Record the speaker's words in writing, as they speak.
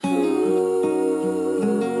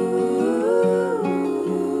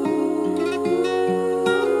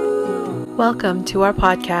Welcome to our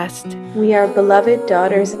podcast. We are beloved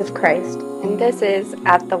daughters of Christ. And this is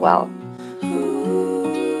At the Well.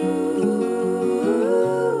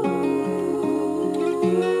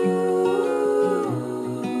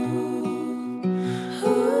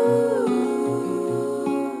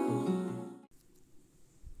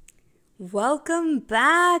 Welcome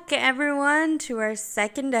back, everyone, to our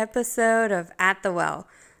second episode of At the Well.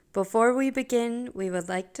 Before we begin, we would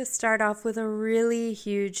like to start off with a really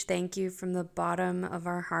huge thank you from the bottom of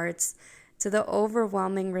our hearts to the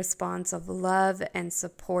overwhelming response of love and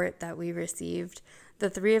support that we received. The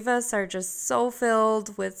three of us are just so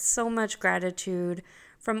filled with so much gratitude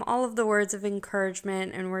from all of the words of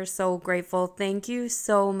encouragement, and we're so grateful. Thank you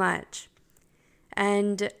so much.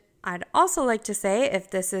 And I'd also like to say,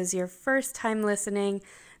 if this is your first time listening,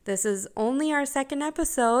 this is only our second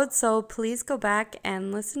episode, so please go back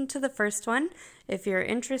and listen to the first one if you're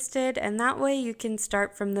interested, and that way you can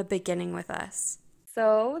start from the beginning with us.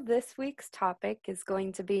 So this week's topic is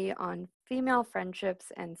going to be on female friendships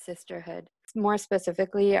and sisterhood. More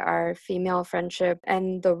specifically, our female friendship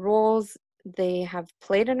and the roles they have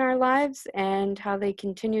played in our lives and how they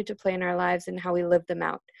continue to play in our lives and how we live them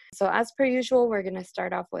out. So as per usual, we're going to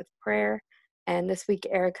start off with prayer, and this week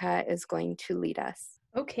Erica is going to lead us.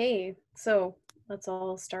 Okay, so let's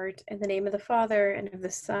all start in the name of the Father, and of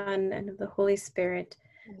the Son, and of the Holy Spirit.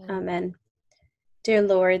 Amen. Dear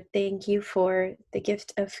Lord, thank you for the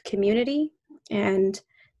gift of community, and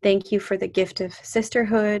thank you for the gift of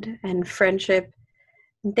sisterhood and friendship.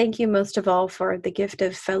 And thank you most of all for the gift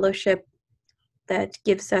of fellowship that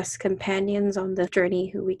gives us companions on the journey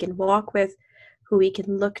who we can walk with, who we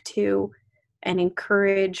can look to and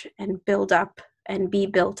encourage and build up and be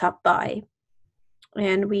built up by.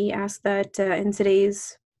 And we ask that in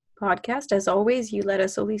today's podcast, as always, you let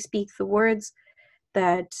us only speak the words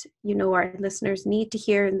that you know our listeners need to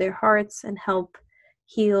hear in their hearts and help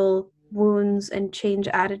heal wounds and change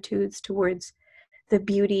attitudes towards the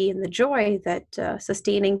beauty and the joy that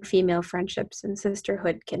sustaining female friendships and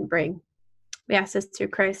sisterhood can bring. We ask this through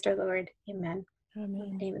Christ our Lord. Amen. Amen.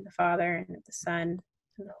 In the name of the Father, and of the Son,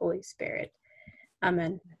 and the Holy Spirit.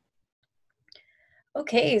 Amen.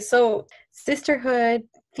 Okay, so sisterhood,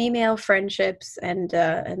 female friendships, and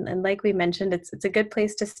like we mentioned, it's a good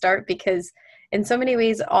place to start because in so many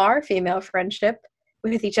ways our female friendship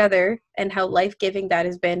with each other and how life-giving that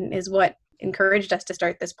has been is what encouraged us to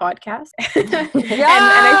start this podcast. Yes!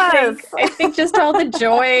 and I think just all the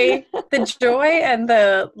joy and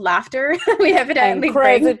the laughter we evidently And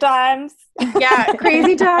crazy bring. times. Yeah,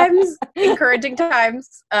 crazy times, encouraging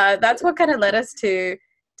times. That's what kind of led us to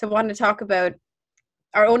want to talk about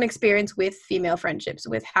our own experience with female friendships,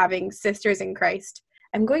 with having sisters in Christ.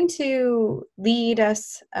 I'm going to lead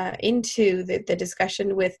us into the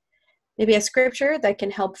discussion with maybe a scripture that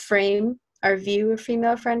can help frame our view of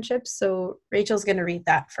female friendships. So Rachel's going to read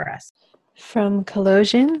that for us. From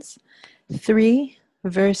Colossians 3,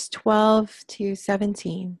 verse 12 to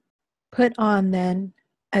 17. Put on then,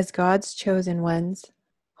 as God's chosen ones,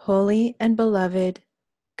 holy and beloved,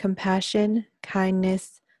 compassion,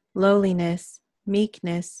 kindness, lowliness,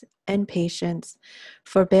 meekness, and patience,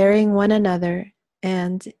 forbearing one another,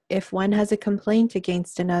 and, if one has a complaint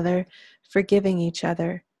against another, forgiving each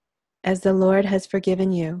other. As the Lord has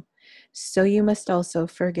forgiven you, so you must also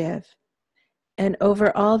forgive. And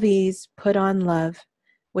over all these put on love,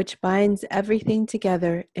 which binds everything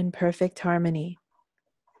together in perfect harmony.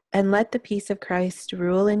 And let the peace of Christ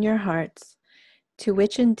rule in your hearts, to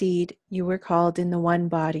which indeed you were called in the one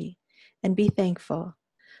body, and be thankful.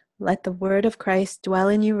 Let the word of Christ dwell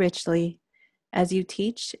in you richly, as you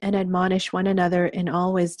teach and admonish one another in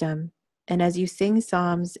all wisdom, and as you sing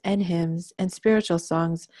psalms and hymns and spiritual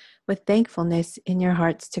songs with thankfulness in your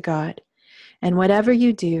hearts to God. And whatever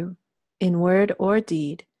you do, in word or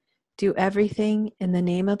deed, do everything in the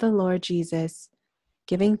name of the Lord Jesus,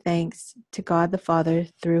 giving thanks to God the Father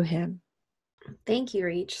through him. Thank you,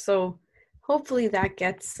 Rach. So hopefully that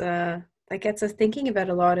gets us thinking about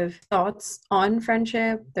a lot of thoughts on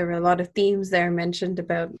friendship. There were a lot of themes there mentioned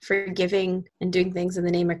about forgiving and doing things in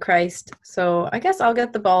the name of Christ. So I guess I'll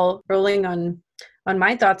get the ball rolling on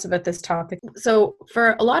my thoughts about this topic. So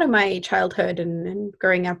for a lot of my childhood and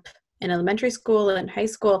growing up in elementary school and high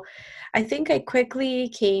school, I think I quickly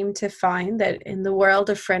came to find that in the world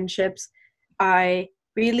of friendships, I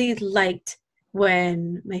really liked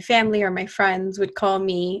when my family or my friends would call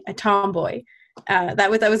me a tomboy. That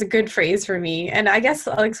was a good phrase for me, and I guess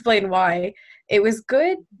I'll explain why. It was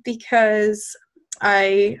good because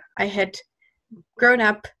I had grown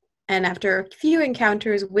up, and after a few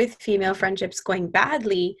encounters with female friendships going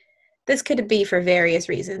badly, this could be for various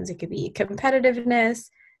reasons. It could be competitiveness,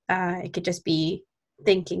 It could just be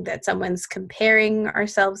thinking that someone's comparing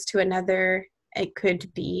ourselves to another. It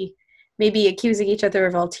could be maybe accusing each other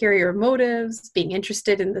of ulterior motives, being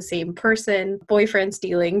interested in the same person, boyfriend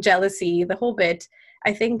stealing, jealousy, the whole bit.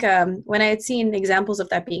 I think when I had seen examples of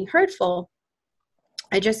that being hurtful,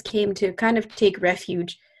 I just came to kind of take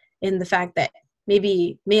refuge in the fact that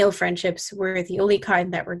maybe male friendships were the only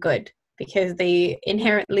kind that were good because they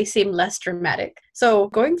inherently seem less dramatic. So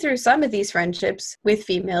going through some of these friendships with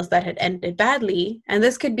females that had ended badly, and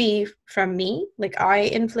this could be from me, like I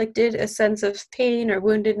inflicted a sense of pain or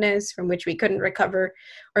woundedness from which we couldn't recover,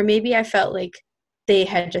 or maybe I felt like they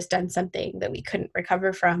had just done something that we couldn't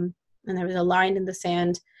recover from, and there was a line in the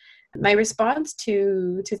sand. My response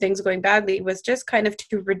to things going badly was just kind of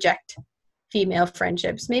to reject female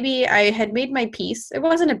friendships. Maybe I had made my peace. It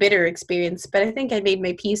wasn't a bitter experience, but I think I made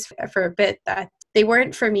my peace for a bit that they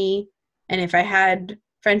weren't for me. And if I had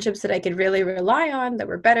friendships that I could really rely on that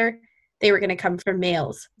were better, they were going to come from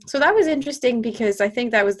males. So that was interesting because I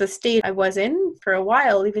think that was the state I was in for a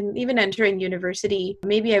while, even entering university.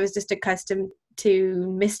 Maybe I was just accustomed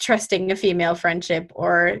to mistrusting a female friendship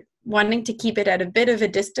or wanting to keep it at a bit of a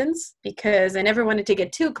distance because I never wanted to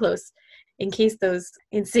get too close in case those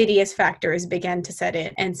insidious factors began to set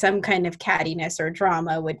in and some kind of cattiness or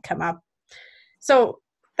drama would come up. So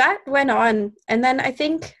that went on. And then I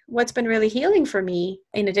think what's been really healing for me,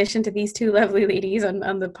 in addition to these two lovely ladies on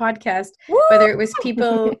the podcast, whether it was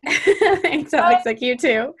people, thanks Alex, like you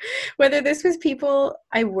too, whether this was people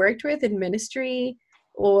I worked with in ministry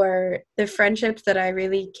or the friendships that I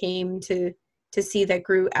really came to see that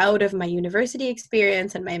grew out of my university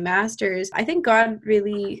experience and my master's, I think God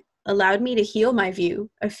really allowed me to heal my view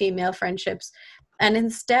of female friendships. And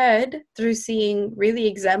instead, through seeing really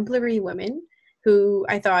exemplary women who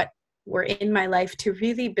I thought were in my life to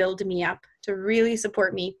really build me up, to really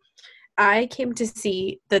support me, I came to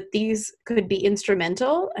see that these could be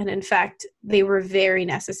instrumental. And in fact, they were very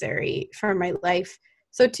necessary for my life.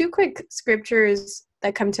 So 2 quick scriptures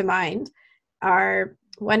that come to mind are,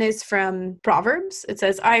 one is from Proverbs. It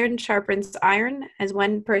says, iron sharpens iron as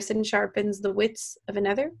one person sharpens the wits of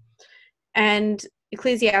another. And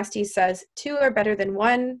Ecclesiastes says, 2 are better than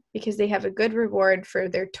 1 because they have a good reward for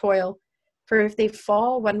their toil. For if they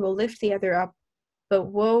fall, one will lift the other up. But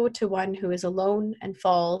woe to one who is alone and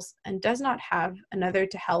falls and does not have another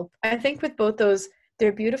to help. I think with both those,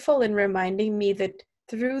 they're beautiful in reminding me that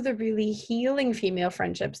through the really healing female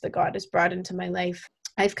friendships that God has brought into my life,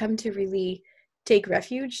 I've come to really take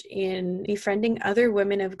refuge in befriending other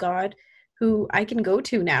women of God who I can go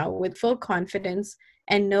to now with full confidence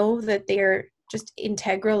and know that they're just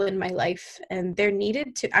integral in my life and they're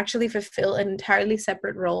needed to actually fulfill an entirely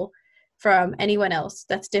separate role from anyone else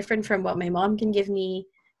that's different from what my mom can give me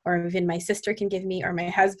or even my sister can give me or my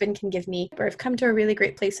husband can give me. But I've come to a really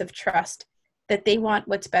great place of trust that they want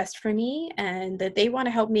what's best for me and that they want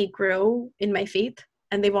to help me grow in my faith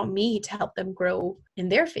and they want me to help them grow in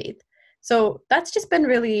their faith. So that's just been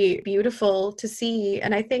really beautiful to see.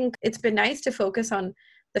 And I think it's been nice to focus on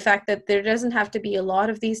the fact that there doesn't have to be a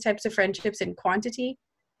lot of these types of friendships in quantity.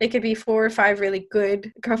 They could be 4 or 5 really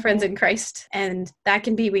good girlfriends in Christ. And that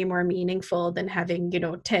can be way more meaningful than having,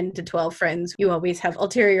 10 to 12 friends you always have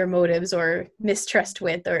ulterior motives or mistrust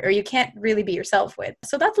with, or you can't really be yourself with.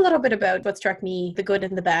 So that's a little bit about what struck me, the good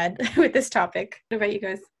and the bad with this topic. What about you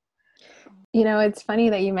guys? It's funny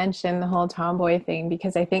that you mentioned the whole tomboy thing,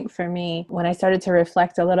 because I think for me, when I started to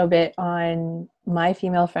reflect a little bit on my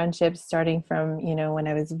female friendships, starting from, when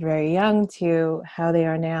I was very young to how they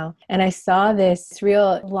are now, and I saw this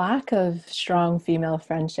real lack of strong female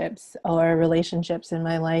friendships or relationships in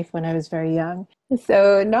my life when I was very young.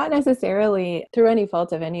 So not necessarily through any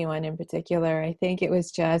fault of anyone in particular. I think it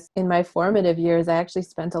was just in my formative years, I actually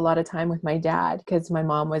spent a lot of time with my dad because my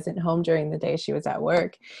mom wasn't home during the day. She was at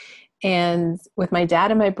work. And with my dad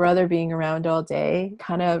and my brother being around all day,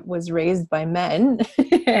 kind of was raised by men.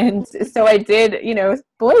 And so I did,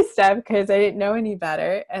 boy stuff because I didn't know any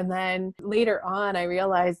better. And then later on, I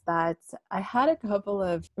realized that I had a couple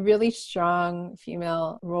of really strong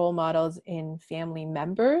female role models in family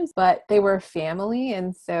members, but they were family.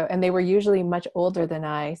 And they were usually much older than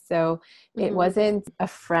I. So it wasn't a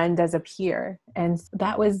friend as a peer. And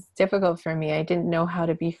that was difficult for me. I didn't know how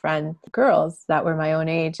to befriend girls that were my own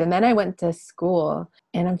age. And then I went to school,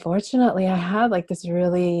 and unfortunately I had like this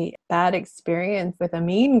really bad experience with a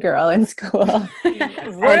mean girl in school.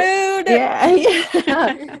 Rude.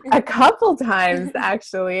 Yeah. A couple times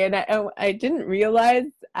actually. And I didn't realize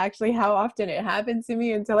actually how often it happened to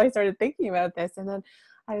me until I started thinking about this. And then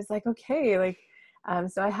I was like, okay,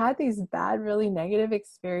 so I had these bad, really negative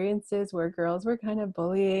experiences where girls were kind of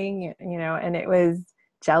bullying, and it was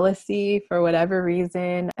jealousy for whatever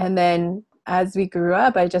reason. And then as we grew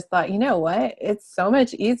up, I just thought, you know what? It's so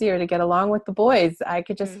much easier to get along with the boys. I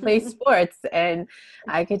could just play sports and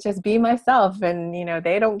I could just be myself, and,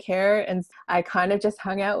 they don't care. And I kind of just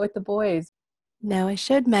hung out with the boys. Now, I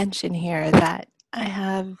should mention here that I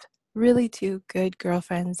have really two good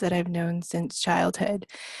girlfriends that I've known since childhood.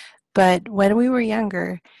 But when we were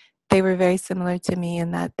younger, they were very similar to me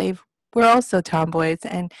in that they were also tomboys,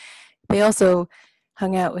 and they also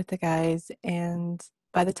hung out with the guys. And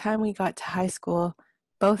by the time we got to high school,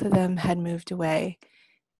 both of them had moved away,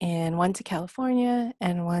 and one to California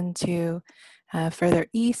and one to further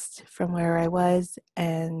east from where I was.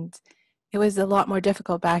 And it was a lot more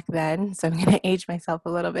difficult back then, so I'm going to age myself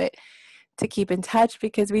a little bit, to keep in touch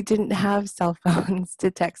because we didn't have cell phones to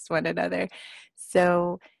text one another.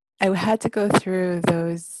 So I had to go through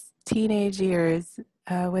those teenage years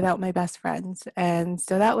without my best friends. And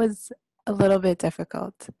so that was a little bit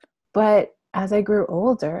difficult. But as I grew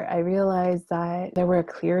older, I realized that there were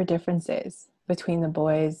clear differences between the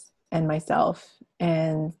boys and myself.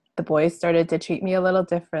 And the boys started to treat me a little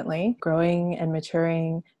differently, growing and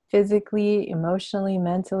maturing physically, emotionally,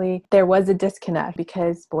 mentally. There was a disconnect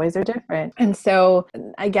because boys are different. And so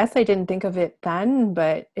I guess I didn't think of it then,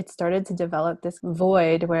 but it started to develop this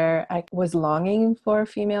void where I was longing for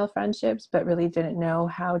female friendships, but really didn't know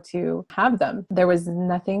how to have them. There was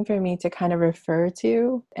nothing for me to kind of refer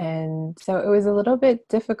to. And so it was a little bit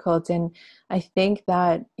difficult. And I think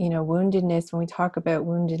that, woundedness, when we talk about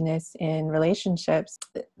woundedness in relationships,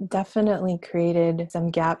 definitely created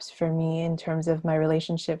some gaps for me in terms of my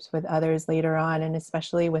relationships with others later on, and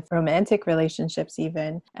especially with romantic relationships,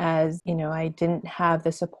 even as, I didn't have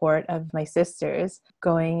the support of my sisters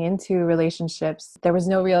going into relationships. There was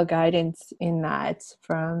no real guidance in that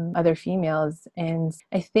from other females. And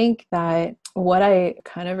I think that what I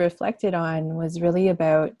kind of reflected on was really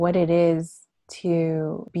about what it is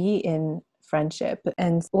to be in friendship.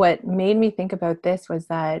 And what made me think about this was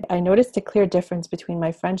that I noticed a clear difference between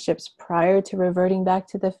my friendships prior to reverting back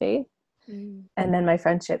to the faith and then my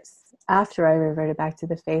friendships after I reverted back to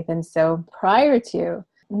the faith. And so prior to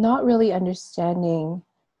not really understanding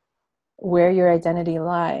where your identity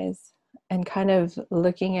lies and kind of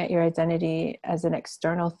looking at your identity as an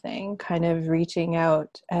external thing, kind of reaching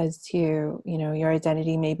out as to, your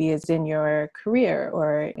identity maybe is in your career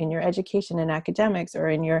or in your education and academics or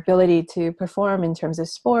in your ability to perform in terms of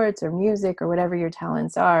sports or music or whatever your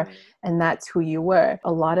talents are. Right. And that's who you were.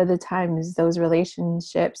 A lot of the times those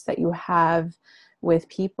relationships that you have with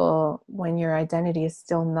people when your identity is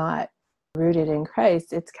still not rooted in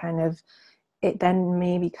Christ, it then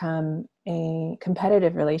may become a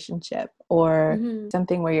competitive relationship or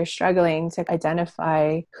something where you're struggling to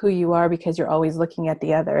identify who you are because you're always looking at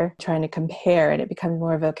the other, trying to compare, and it becomes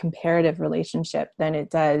more of a comparative relationship than it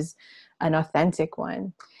does an authentic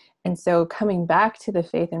one. And so coming back to the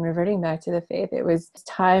faith and reverting back to the faith, it was a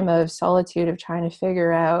time of solitude of trying to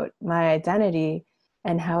figure out my identity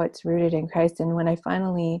and how it's rooted in Christ. And when I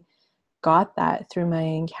finally got that through my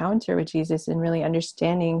encounter with Jesus and really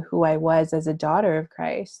understanding who I was as a daughter of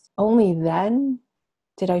Christ, only then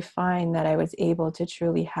did I find that I was able to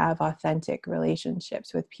truly have authentic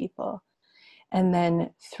relationships with people. And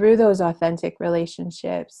then through those authentic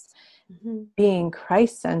relationships, being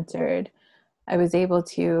Christ-centered, I was able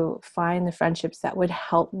to find the friendships that would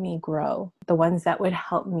help me grow, the ones that would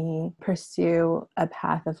help me pursue a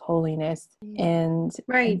path of holiness. And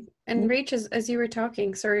right. And Rach, as you were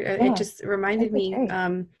talking, sorry, it just reminded me,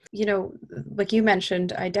 like you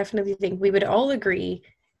mentioned, I definitely think we would all agree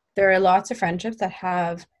there are lots of friendships that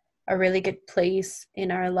have a really good place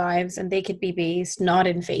in our lives, and they could be based not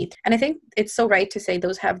in faith. And I think it's so right to say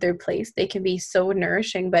those have their place. They can be so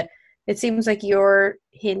nourishing, but it seems like you're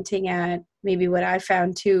hinting at maybe what I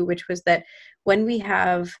found too, which was that when we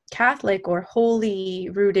have Catholic or holy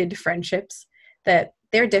rooted friendships, that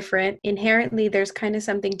they're different. Inherently, there's kind of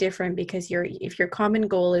something different because if your common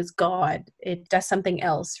goal is God, it does something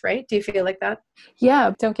else, right? Do you feel like that?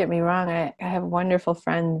 Yeah, don't get me wrong. I have wonderful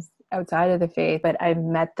friends outside of the faith, but I've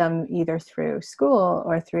met them either through school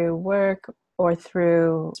or through work or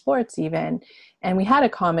through sports even. And we had a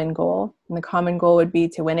common goal, and the common goal would be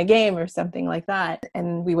to win a game or something like that.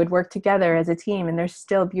 And we would work together as a team, and there's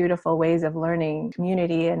still beautiful ways of learning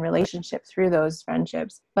community and relationship through those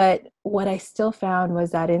friendships. But what I still found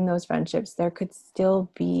was that in those friendships, there could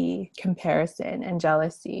still be comparison and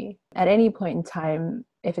jealousy. At any point in time,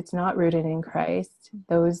 if it's not rooted in Christ,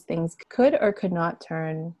 those things could or could not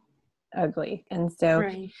turn ugly. And so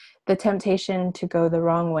the temptation to go the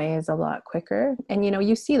wrong way is a lot quicker. And,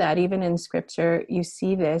 you see that even in scripture. You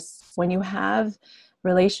see this when you have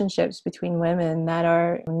relationships between women that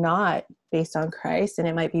are not based on Christ, and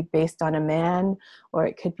it might be based on a man, or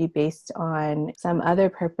it could be based on some other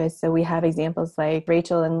purpose. So we have examples like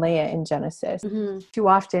Rachel and Leah in Genesis. Too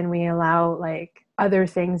often we allow like other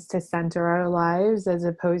things to center our lives as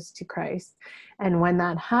opposed to Christ. And when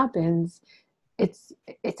that happens, it's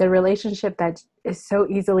a relationship that is so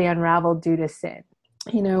easily unraveled due to sin,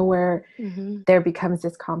 where there becomes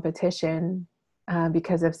this competition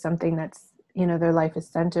because of something that's, their life is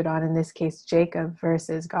centered on, in this case, Jacob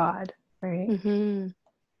versus God, right?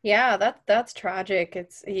 Yeah, that's tragic.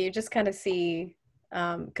 You just kind of see,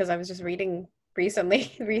 because I was just reading recently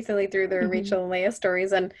through the Rachel and Leah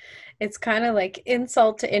stories, and it's kind of like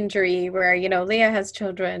insult to injury, where Leah has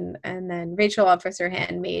children, and then Rachel offers her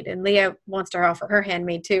handmaid, and Leah wants to offer her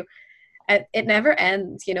handmaid too. And it never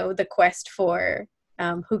ends, the quest for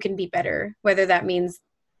who can be better, whether that means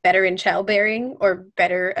better in childbearing or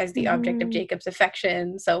better as the object of Jacob's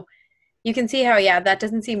affection. So you can see how, that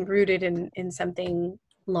doesn't seem rooted in something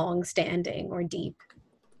long-standing or deep.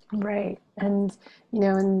 Right. And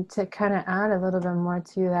and to kind of add a little bit more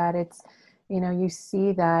to that, it's you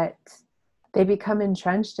see that they become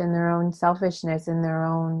entrenched in their own selfishness and their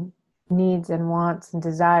own needs and wants and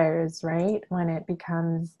desires, right? When it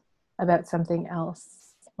becomes about something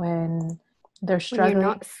else, when they're struggling. When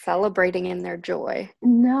you're not celebrating in their joy.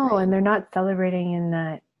 No, right? And they're not celebrating in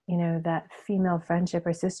that that female friendship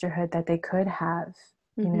or sisterhood that they could have,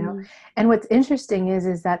 And what's interesting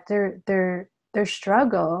is that their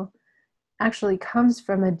struggle actually comes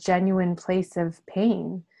from a genuine place of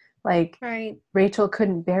pain. Like, right. Rachel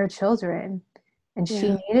couldn't bear children, and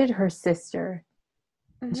she needed her sister.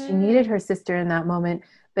 She needed her sister in that moment,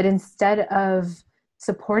 but instead of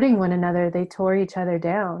supporting one another, they tore each other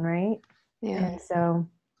down, right? Yeah. And so,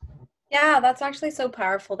 that's actually so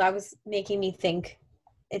powerful. That was making me think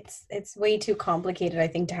it's way too complicated, I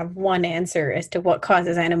think, to have one answer as to what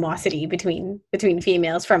causes animosity between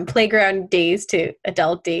females, from playground days to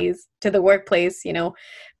adult days to the workplace,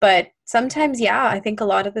 But sometimes, I think a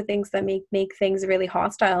lot of the things that make things really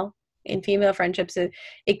hostile in female friendships,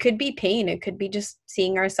 it could be pain. It could be just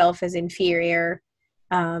seeing ourselves as inferior,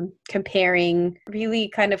 comparing, really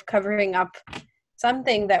kind of covering up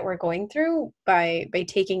something that we're going through by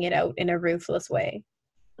taking it out in a ruthless way.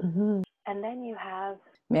 And then you have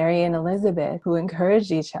Mary and Elizabeth, who encouraged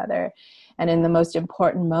each other. And in the most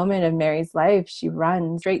important moment of Mary's life, she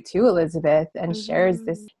runs straight to Elizabeth and shares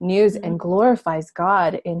this news and glorifies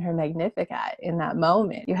God in her Magnificat in that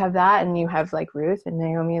moment. You have that, and you have like Ruth and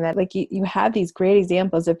Naomi, that like you have these great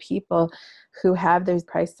examples of people who have those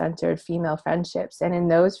Christ-centered female friendships. And in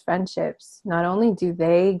those friendships, not only do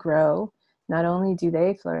they grow, not only do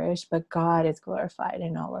they flourish, but God is glorified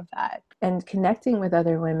in all of that. And connecting with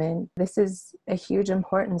other women, this is a huge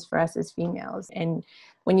importance for us as females. And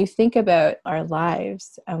when you think about our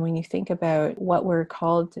lives, and when you think about what we're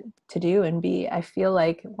called to do and be, I feel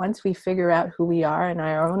like once we figure out who we are and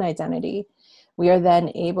our own identity, we are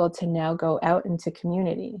then able to now go out into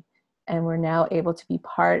community. And we're now able to be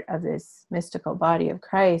part of this mystical body of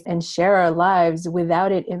Christ and share our lives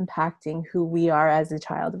without it impacting who we are as a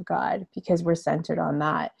child of God, because we're centered on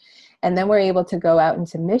that. And then we're able to go out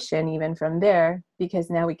into mission even from there, because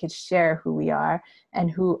now we could share who we are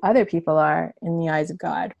and who other people are in the eyes of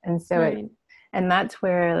God. And so and that's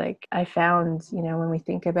where, like, I found, when we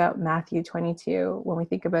think about Matthew 22, when we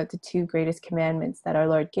think about the two greatest commandments that our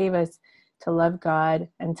Lord gave us, to love God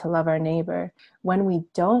and to love our neighbor, when we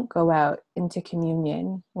don't go out into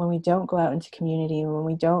communion, when we don't go out into community, when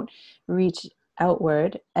we don't reach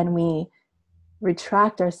outward and we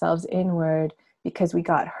retract ourselves inward because we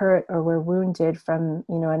got hurt or we're wounded from,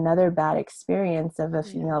 another bad experience of a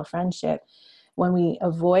female friendship, when we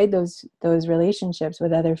avoid those relationships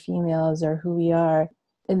with other females or who we are,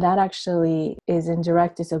 and that actually is in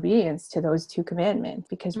direct disobedience to those two commandments,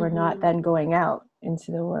 because we're not then going out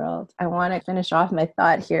into the world. I want to finish off my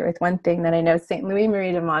thought here with one thing that I know St. Louis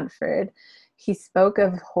Marie de Montfort, he spoke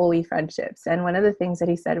of holy friendships. And one of the things that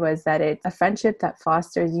he said was that it's a friendship that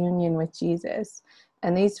fosters union with Jesus.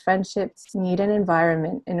 And these friendships need an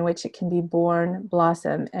environment in which it can be born,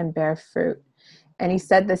 blossom, and bear fruit. And he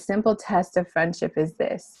said the simple test of friendship is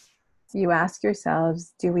this. You ask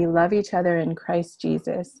yourselves, do we love each other in Christ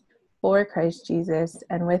Jesus, for Christ Jesus,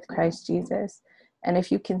 and with Christ Jesus? And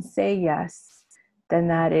if you can say yes, then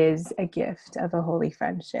that is a gift of a holy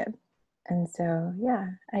friendship. And so,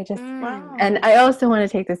 I just, and I also want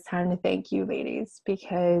to take this time to thank you, ladies,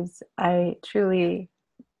 because I truly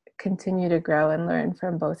continue to grow and learn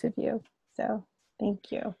from both of you. So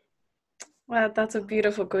thank you. Well, that's a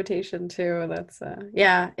beautiful quotation too. That's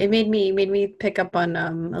yeah, it made me pick up on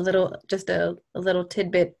a little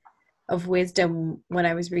tidbit of wisdom when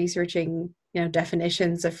I was researching,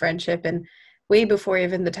 definitions of friendship, and way before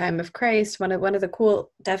even the time of Christ. One of the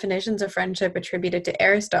cool definitions of friendship attributed to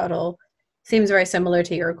Aristotle seems very similar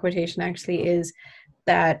to your quotation actually, is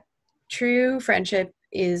that true friendship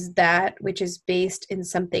is that which is based in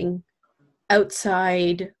something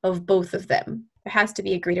outside of both of them. There has to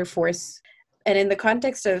be a greater force. And in the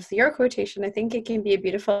context of your quotation, I think it can be a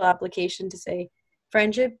beautiful application to say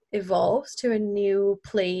friendship evolves to a new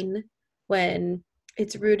plane when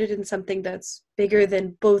it's rooted in something that's bigger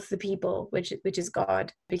than both the people, which is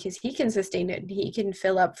God, because he can sustain it. He can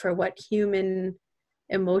fill up for what human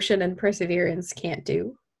emotion and perseverance can't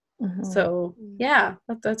do. Mhm. So yeah,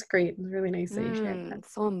 that's great. It's really nice that you shared that.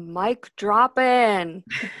 So mic dropping.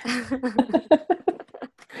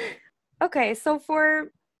 Okay, so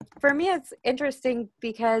for me, it's interesting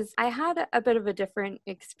because I had a bit of a different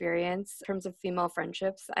experience in terms of female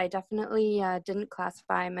friendships. I definitely didn't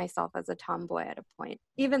classify myself as a tomboy at a point,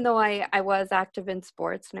 even though I was active in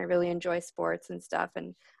sports and I really enjoy sports and stuff.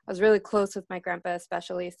 And I was really close with my grandpa,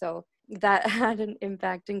 especially. So that had an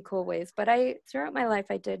impact in cool ways. But throughout my life,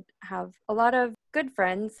 I did have a lot of good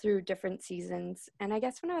friends through different seasons. And I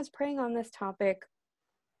guess when I was praying on this topic,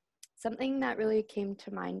 something that really came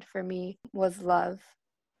to mind for me was love.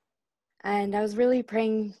 And I was really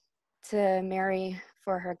praying to Mary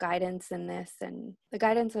for her guidance in this and the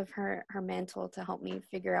guidance of her mantle to help me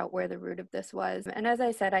figure out where the root of this was. And as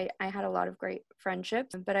I said, I had a lot of great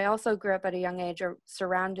friendships, but I also grew up at a young age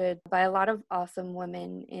surrounded by a lot of awesome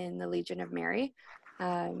women in the Legion of Mary.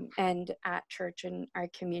 And at church in our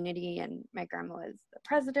community, and my grandma was the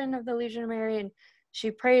president of the Legion of Mary, and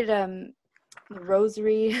she prayed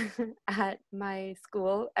rosary at my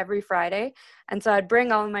school every Friday. And so I'd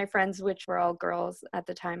bring all of my friends, which were all girls at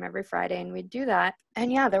the time, every Friday, and we'd do that.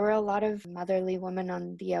 And yeah, there were a lot of motherly women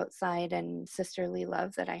on the outside and sisterly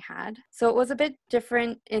love that I had. So it was a bit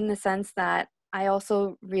different in the sense that I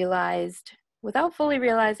also realized, without fully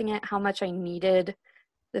realizing it, how much I needed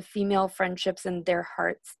the female friendships and their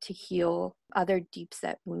hearts to heal other deep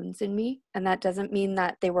set wounds in me. And that doesn't mean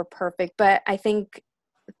that they were perfect, but I think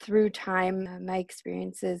through time, my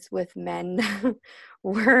experiences with men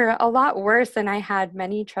were a lot worse, and I had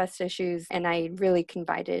many trust issues, and I really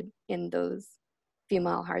confided in those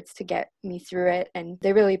female hearts to get me through it, and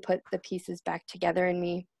they really put the pieces back together in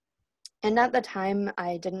me. And at the time,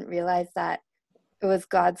 I didn't realize that it was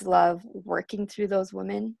God's love working through those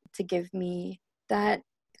women to give me that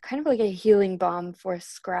kind of like a healing balm for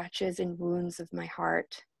scratches and wounds of my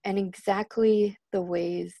heart, and exactly the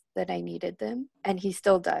ways that I needed them. And he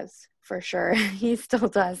still does, for sure. He still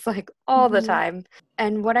does, like all the time.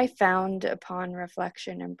 And what I found upon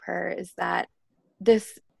reflection and prayer is that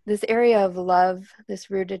this area of love, this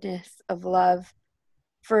rootedness of love,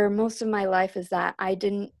 for most of my life, is that I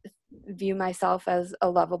didn't view myself as a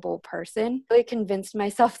lovable person. I really convinced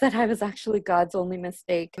myself that I was actually God's only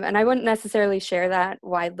mistake. And I wouldn't necessarily share that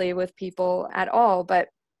widely with people at all, but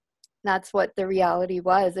that's what the reality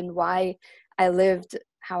was and why I lived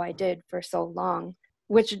how I did for so long,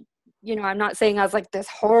 which, I'm not saying I was like this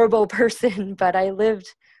horrible person, but I lived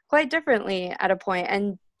quite differently at a point.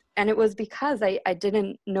 And it was because I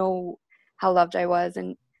didn't know how loved I was,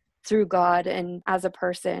 and through God and as a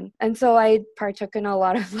person. And so I partook in a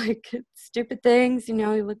lot of like stupid things,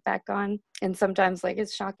 you look back on, and sometimes like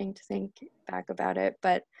it's shocking to think back about it.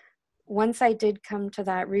 But once I did come to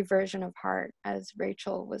that reversion of heart, as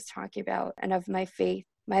Rachel was talking about, and of my faith,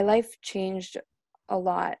 my life changed a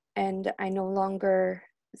lot. And I no longer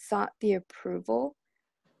sought the approval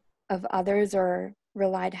of others or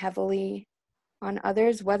relied heavily on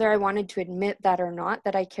others, whether I wanted to admit that or not,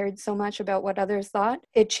 that I cared so much about what others thought.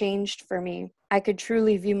 It changed for me. I could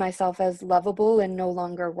truly view myself as lovable and no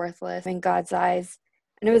longer worthless in God's eyes.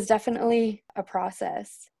 And it was definitely a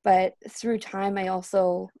process. But through time, I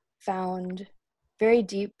also found very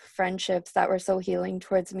deep friendships that were so healing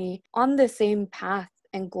towards me on the same path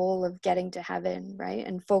and goal of getting to heaven, right?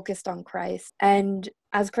 And focused on Christ. And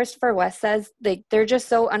as Christopher West says, they're just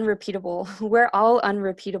so unrepeatable. We're all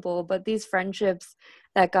unrepeatable, but these friendships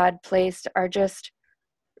that God placed are just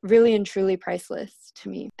really and truly priceless to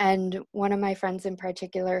me. And one of my friends in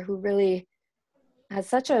particular, who really has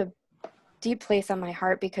such a deep place on my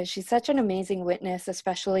heart because she's such an amazing witness,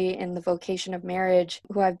 especially in the vocation of marriage,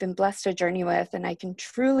 who I've been blessed to journey with. And I can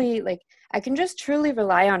just truly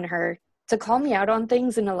rely on her to call me out on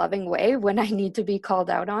things in a loving way when I need to be called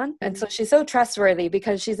out on. And so she's so trustworthy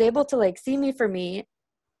because she's able to like see me for me,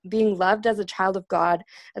 being loved as a child of God,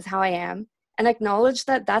 as how I am, and acknowledge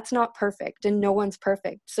that that's not perfect and no one's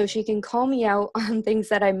perfect. So she can call me out on things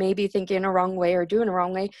that I may be thinking a wrong way or doing a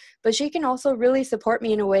wrong way, but she can also really support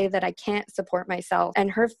me in a way that I can't support myself.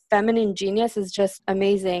 And her feminine genius is just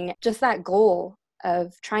amazing. Just that goal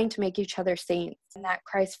of trying to make each other saints and that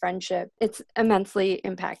Christ friendship, it's immensely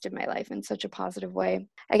impacted my life in such a positive way.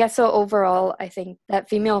 I guess so overall, I think that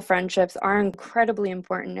female friendships are incredibly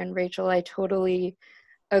important. And Rachel, I totally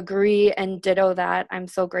agree and ditto that. I'm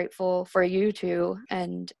so grateful for you too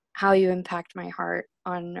and how you impact my heart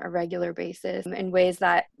on a regular basis in ways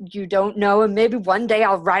that you don't know. And maybe one day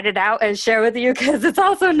I'll write it out and share with you, because it's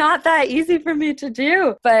also not that easy for me to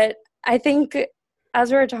do. But I think as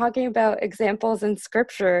we were talking about examples in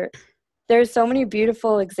scripture, there's so many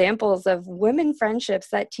beautiful examples of women friendships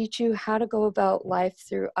that teach you how to go about life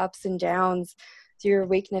through ups and downs, through your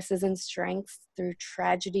weaknesses and strengths, through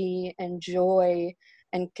tragedy and joy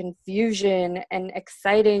and confusion and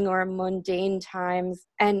exciting or mundane times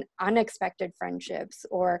and unexpected friendships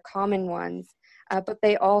or common ones. But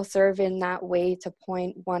they all serve in that way to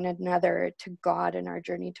point one another to God in our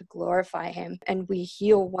journey to glorify Him. And we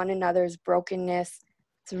heal one another's brokenness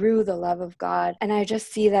through the love of God. And I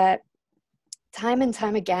just see that time and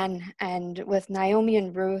time again. And with Naomi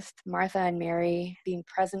and Ruth, Martha and Mary being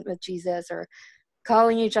present with Jesus, or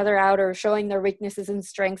calling each other out or showing their weaknesses and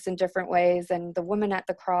strengths in different ways. And the woman at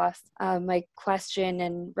the cross, my question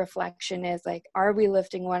and reflection is like, are we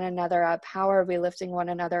lifting one another up? How are we lifting one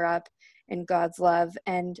another up in God's love?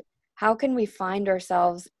 And how can we find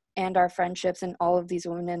ourselves and our friendships in all of these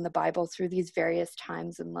women in the Bible through these various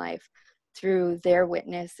times in life, through their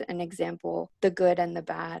witness and example, the good and the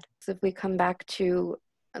bad? So if we come back to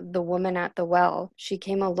the woman at the well, she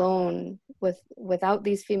came alone without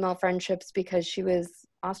these female friendships because she was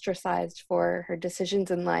ostracized for her decisions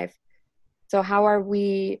in life. So how are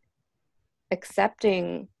we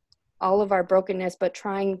accepting all of our brokenness, but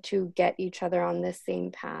trying to get each other on this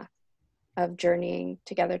same path of journeying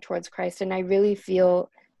together towards Christ? And I really feel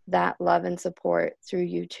that love and support through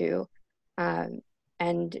you two. And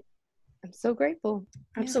I'm so grateful.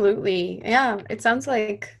 Absolutely. Yeah. It sounds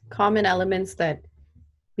like common elements that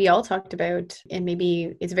we all talked about, and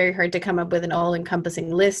maybe it's very hard to come up with an all-encompassing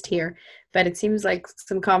list here, but it seems like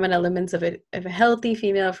some common elements of it, of a healthy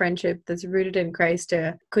female friendship that's rooted in Christ,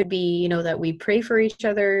 could be, that we pray for each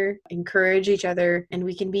other, encourage each other, and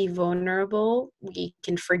we can be vulnerable, we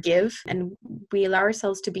can forgive, and we allow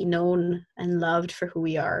ourselves to be known and loved for who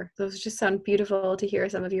we are. Those just sound beautiful to hear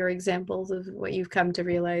some of your examples of what you've come to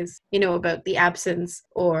realize, about the absence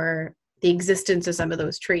or the existence of some of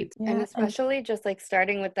those traits. Yeah, and especially just like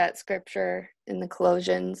starting with that scripture in the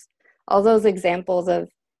Colossians, all those examples of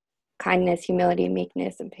kindness, humility,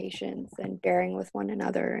 meekness, and patience, and bearing with one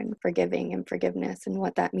another, and forgiving and forgiveness, and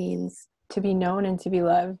what that means. To be known and to be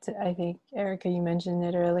loved. I think, Erica, you mentioned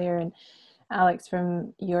it earlier, and Alex,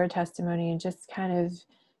 from your testimony, and just kind of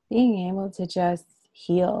being able to just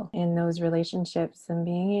heal in those relationships and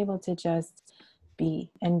being able to just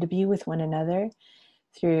be, and to be with one another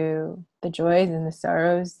through the joys and the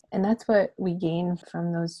sorrows. And that's what we gain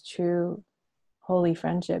from those true holy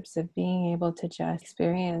friendships, of being able to just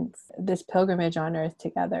experience this pilgrimage on earth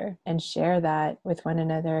together and share that with one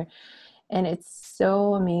another. And it's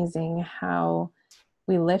so amazing how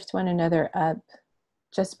we lift one another up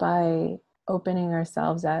just by opening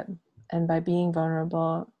ourselves up and by being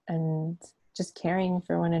vulnerable and just caring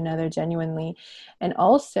for one another genuinely. And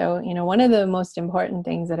also, one of the most important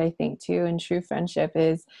things that I think too in true friendship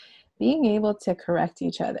is being able to correct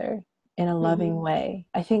each other in a loving way.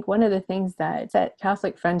 I think one of the things that set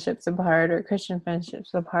Catholic friendships apart, or Christian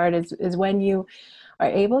friendships apart, is when you are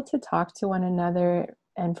able to talk to one another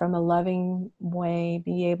and from a loving way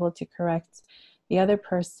be able to correct the other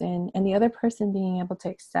person, and the other person being able to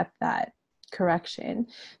accept that correction,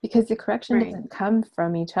 because the correction doesn't come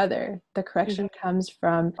from each other. The correction comes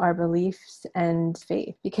from our beliefs and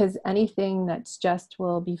faith, because anything that's just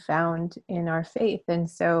will be found in our faith. And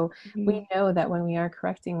so we know that when we are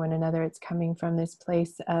correcting one another, it's coming from this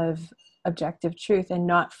place of objective truth and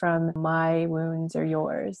not from my wounds or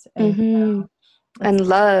yours. And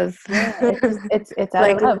love. Yeah, it's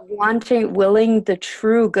like love. willing the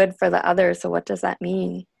true good for the other. So what does that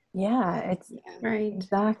mean? Yeah, it's right.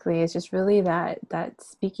 Exactly. It's just really that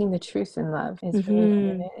speaking the truth in love is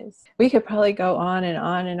really what it is. We could probably go on and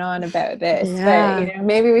on and on about this, but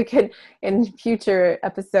maybe we could in future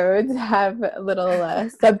episodes have little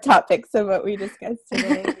subtopics of what we discussed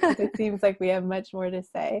today, because it seems like we have much more to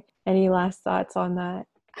say. Any last thoughts on that?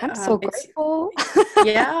 I'm so grateful.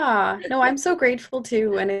 I'm so grateful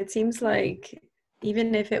too. And it seems like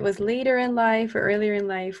even if it was later in life or earlier in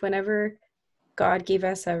life, whenever God gave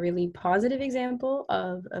us a really positive example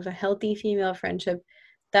of a healthy female friendship,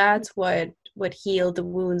 that's what healed the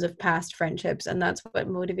wounds of past friendships. And that's what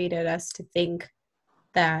motivated us to think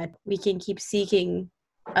that we can keep seeking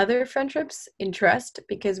other friendships in trust,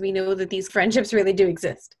 because we know that these friendships really do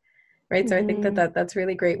exist, right? So I think that that's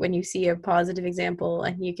really great when you see a positive example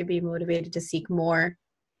and you can be motivated to seek more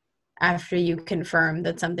after you confirm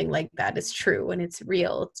that something like that is true and it's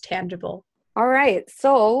real, it's tangible. All right,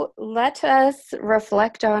 so let us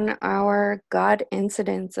reflect on our God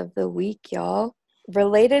incidents of the week, y'all.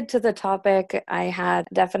 Related to the topic, I had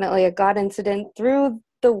definitely a God incident through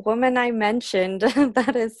the woman I mentioned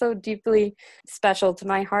that is so deeply special to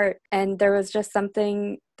my heart. And there was just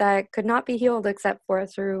something that could not be healed except for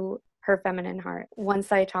through her feminine heart.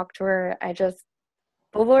 Once I talked to her, the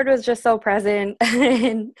Lord was just so present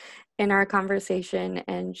in our conversation,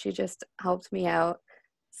 and she just helped me out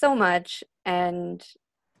so much. And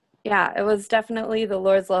yeah, it was definitely the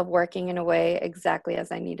Lord's love working in a way exactly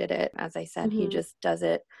as I needed it. As I said, He just does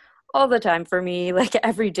it all the time for me, like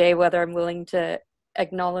every day, whether I'm willing to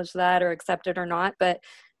acknowledge that or accept it or not. But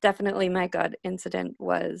definitely my God incident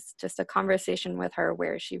was just a conversation with her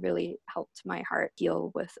where she really helped my heart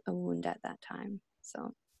heal with a wound at that time.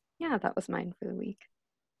 So yeah, that was mine for the week.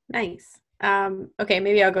 Nice. Okay,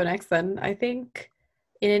 maybe I'll go next then. I think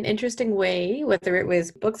in an interesting way, whether it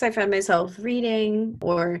was books I found myself reading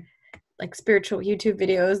or like spiritual YouTube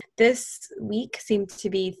videos, this week seemed to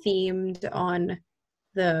be themed on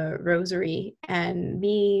the rosary and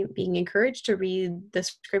me being encouraged to read the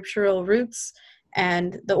scriptural roots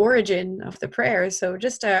and the origin of the prayer. So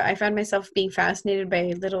just I found myself being fascinated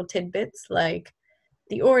by little tidbits like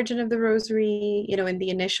the origin of the rosary, in the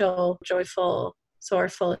initial joyful,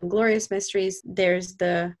 sorrowful, and glorious mysteries, there's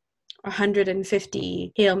the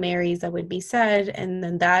 150 Hail Marys that would be said, and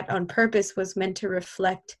then that on purpose was meant to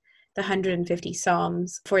reflect the 150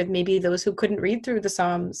 Psalms for maybe those who couldn't read through the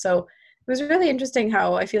Psalms. So it was really interesting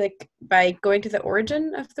how I feel like by going to the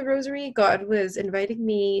origin of the rosary, God was inviting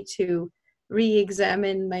me to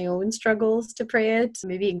re-examine my own struggles to pray it,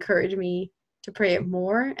 maybe encourage me to pray it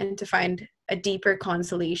more and to find a deeper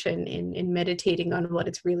consolation in meditating on what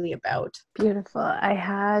it's really about. Beautiful. I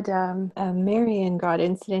had a Marian God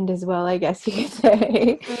incident as well, I guess you could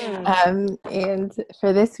say. And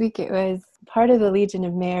for this week, it was part of the Legion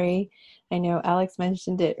of Mary. I know Alex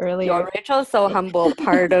mentioned it earlier. Yo, Rachel's so humble,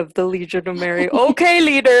 part of the Legion of Mary. Okay,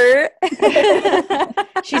 leader.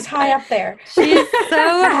 She's high up there. She's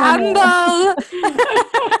so humble.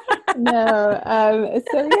 No,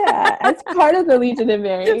 so yeah, as part of the Legion of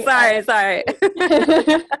Mary. Sorry.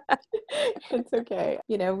 It's okay.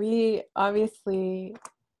 We obviously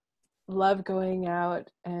love going out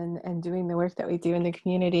and doing the work that we do in the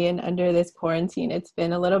community, and under this quarantine it's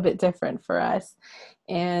been a little bit different for us,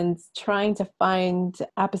 and trying to find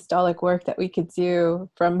apostolic work that we could do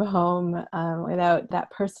from home without that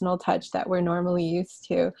personal touch that we're normally used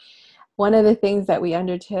to. One of the things that we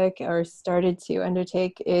undertook or started to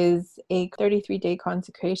undertake is a 33-day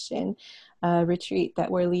consecration retreat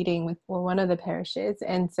that we're leading with one of the parishes.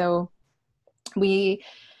 And so we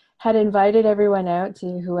had invited everyone out,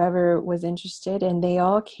 to whoever was interested, and they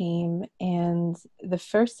all came. And the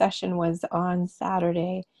first session was on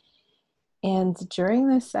Saturday. And during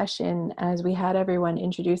this session, as we had everyone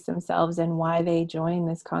introduce themselves and why they joined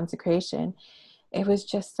this consecration, it was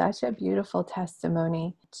just such a beautiful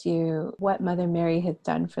testimony to what Mother Mary had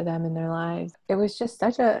done for them in their lives. It was just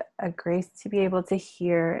such a grace to be able to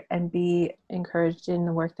hear and be encouraged in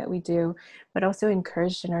the work that we do, but also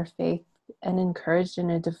encouraged in our faith and encouraged in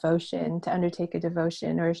a devotion, to undertake a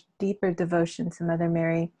devotion or deeper devotion to Mother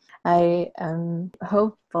Mary. I am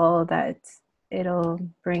hopeful that it'll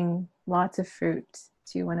bring lots of fruit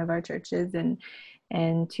to one of our churches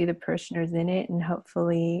and to the parishioners in it, and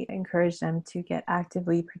hopefully encourage them to get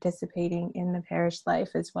actively participating in the parish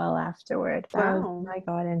life as well afterward. That was my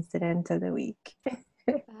God incident of the week.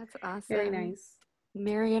 That's awesome. Very nice.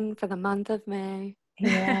 Marian for the month of May.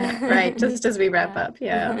 Yeah. Right, just as we wrap up,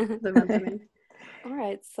 the month of May. All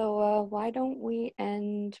right, so why don't we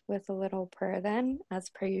end with a little prayer then? As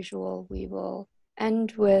per usual, we will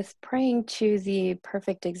end with praying to the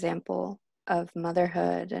perfect example of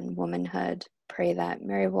motherhood and womanhood. Pray that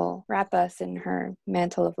Mary will wrap us in her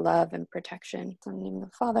mantle of love and protection. In the name of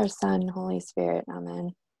the Father, Son, Holy Spirit.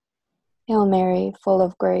 Amen. Hail Mary, full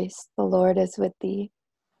of grace, the Lord is with thee.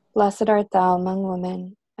 Blessed art thou among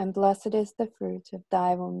women, and blessed is the fruit of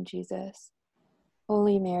thy womb, Jesus.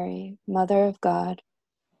 Holy Mary, Mother of God,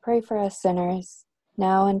 pray for us sinners,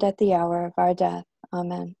 now and at the hour of our death.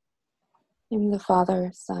 Amen. In the name of the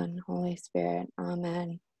Father, Son, Holy Spirit.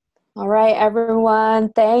 Amen. All right, everyone.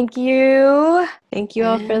 Thank you. Thank you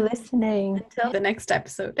all for And listening. Until the next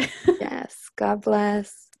episode. yes, God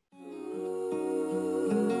bless.